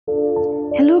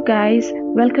Hello, guys,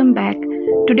 welcome back.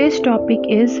 Today's topic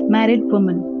is married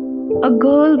woman. A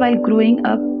girl, while growing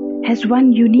up, has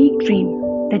one unique dream,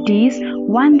 that is,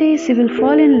 one day she will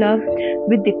fall in love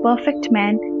with the perfect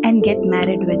man and get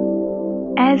married with.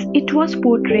 As it was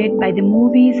portrayed by the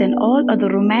movies and all other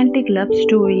romantic love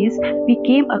stories we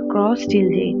came across till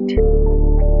date.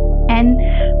 And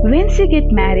when she get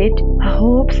married, her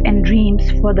hopes and dreams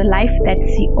for the life that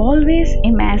she always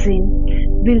imagined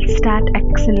will start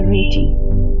accelerating.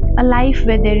 A life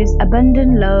where there is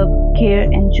abundant love, care,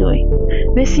 and joy,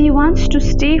 where she wants to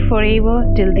stay forever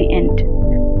till the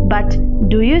end. But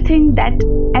do you think that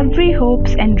every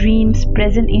hopes and dreams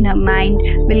present in her mind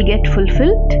will get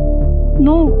fulfilled?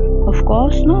 No, of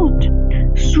course not.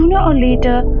 Sooner or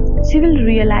later, she will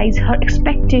realize her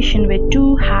expectations were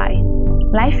too high.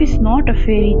 Life is not a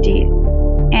fairy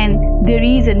tale, and there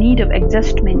is a need of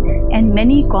adjustment and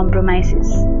many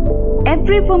compromises.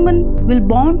 Every woman will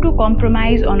born to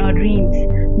compromise on her dreams.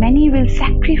 Many will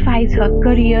sacrifice her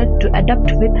career to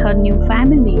adapt with her new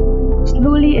family.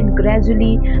 Slowly and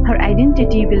gradually, her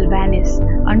identity will vanish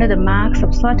under the marks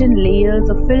of certain layers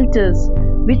of filters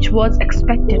which was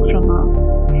expected from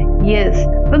her. Yes,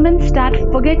 women start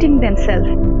forgetting themselves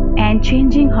and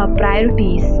changing her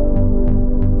priorities.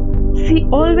 She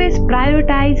always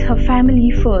prioritizes her family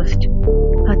first,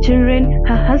 her children,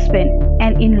 her husband,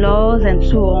 and in laws, and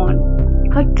so on.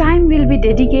 Her time will be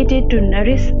dedicated to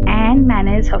nourish and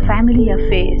manage her family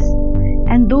affairs,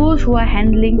 and those who are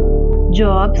handling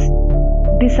jobs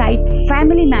beside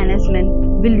family management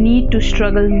will need to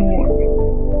struggle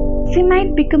more. She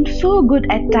might become so good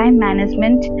at time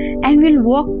management and will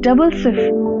work double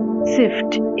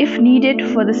shift if needed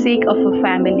for the sake of her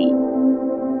family.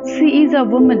 She is a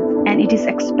woman and it is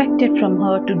expected from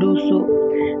her to do so.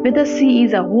 Whether she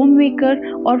is a homemaker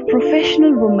or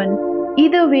professional woman,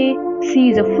 either way, she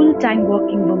is a full-time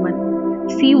working woman.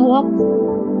 She works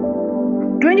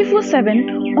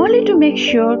 24/7 only to make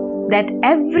sure that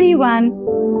everyone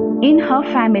in her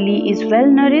family is well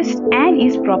nourished and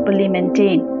is properly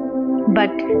maintained.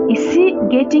 But is she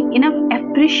getting enough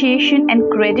appreciation and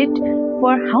credit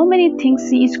for how many things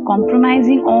she is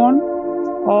compromising on,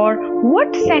 or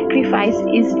what sacrifice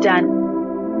is done?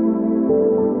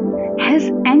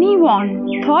 Has anyone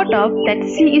thought of that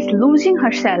she is losing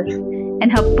herself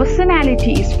and her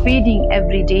personality is fading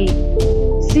every day?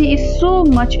 She is so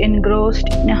much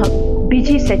engrossed in her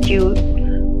busy schedule,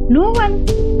 no one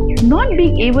not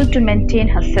being able to maintain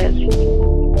herself.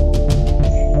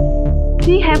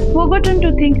 She has forgotten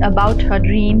to think about her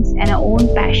dreams and her own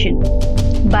passion.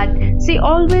 But she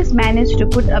always managed to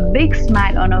put a big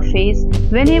smile on her face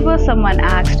whenever someone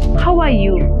asked, "How are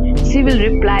you?" She will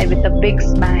reply with a big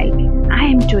smile, "I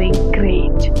am doing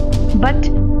great." But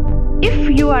if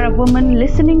you are a woman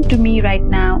listening to me right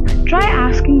now, try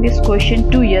asking this question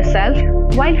to yourself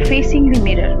while facing the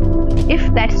mirror.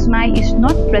 If that smile is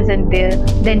not present there,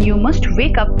 then you must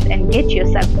wake up and get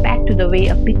yourself back to the way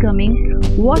of becoming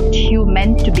what you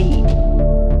meant to be,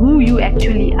 who you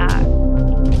actually are.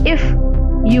 If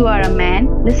you are a man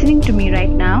listening to me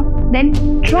right now, then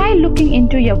try looking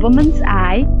into your woman's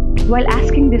eye while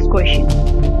asking this question.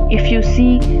 If you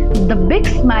see the big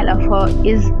smile of her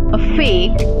is a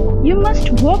fake, you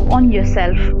must work on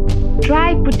yourself.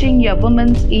 Try putting your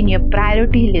woman's in your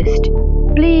priority list.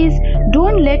 Please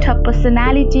don't let her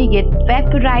personality get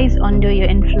vaporized under your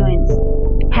influence.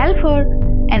 Help her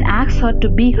and ask her to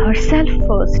be herself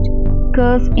first.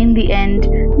 Because in the end,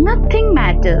 nothing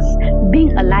matters.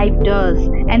 Being alive does,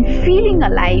 and feeling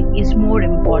alive is more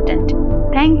important.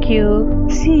 Thank you.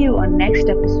 See you on next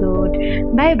episode.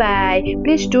 Bye bye.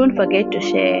 Please don't forget to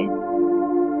share.